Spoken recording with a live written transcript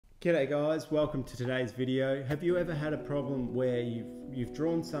G'day guys, welcome to today's video. Have you ever had a problem where you've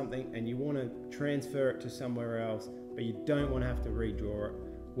drawn something and you want to transfer it to somewhere else, but you don't want to have to redraw it?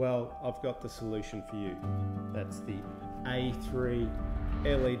 Well, I've got the solution for you. That's the A3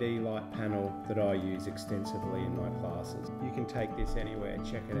 LED light panel that I use extensively in my classes. You can take this anywhere,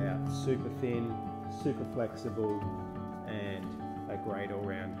 check it out. Super thin, super flexible, and a great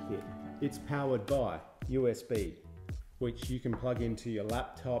all-round kit. It's powered by USB, which you can plug into your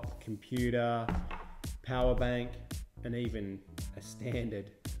laptop, computer, power bank, and even a standard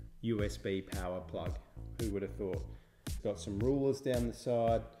USB power plug. Who would have thought? It's got some rulers down the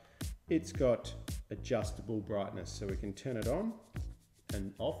side. It's got adjustable brightness, so we can turn it on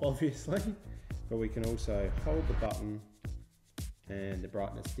and off, obviously, but we can also hold the button and the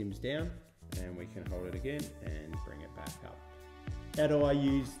brightness dims down, and we can hold it again and bring it back up. How do I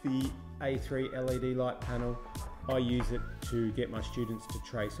use the A3 LED light panel? I use it to get my students to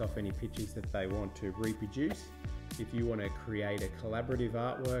trace off any pictures that they want to reproduce. If you want to create a collaborative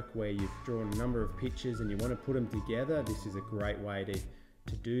artwork where you've drawn a number of pictures and you want to put them together, this is a great way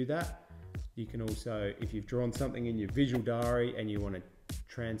to do that. You can also, if you've drawn something in your visual diary and you want to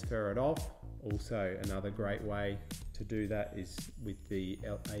transfer it off, also another great way to do that is with the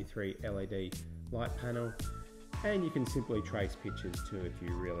A3 LED light panel. And you can simply trace pictures too if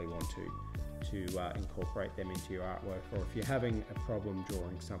you really want to incorporate them into your artwork, or if you're having a problem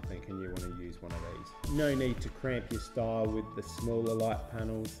drawing something and you want to use one of these. No need to cramp your style with the smaller light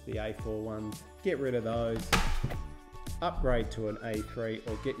panels, the A4 ones. Get rid of those, upgrade to an A3,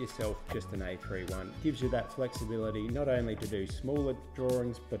 or get yourself just an A3 one. Gives you that flexibility not only to do smaller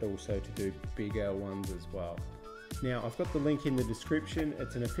drawings but also to do bigger ones as well. Now, I've got the link in the description.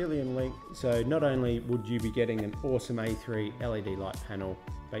 It's an affiliate link, so not only would you be getting an awesome A3 LED light panel,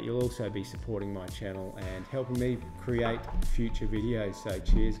 but you'll also be supporting my channel and helping me create future videos. So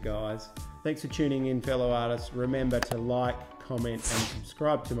cheers guys. Thanks for tuning in, fellow artists. Remember to like, comment and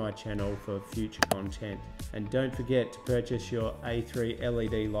subscribe to my channel for future content. And don't forget to purchase your A3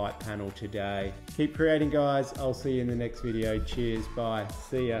 LED light panel today. Keep creating guys. I'll see you in the next video. Cheers, bye,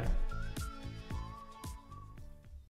 see ya.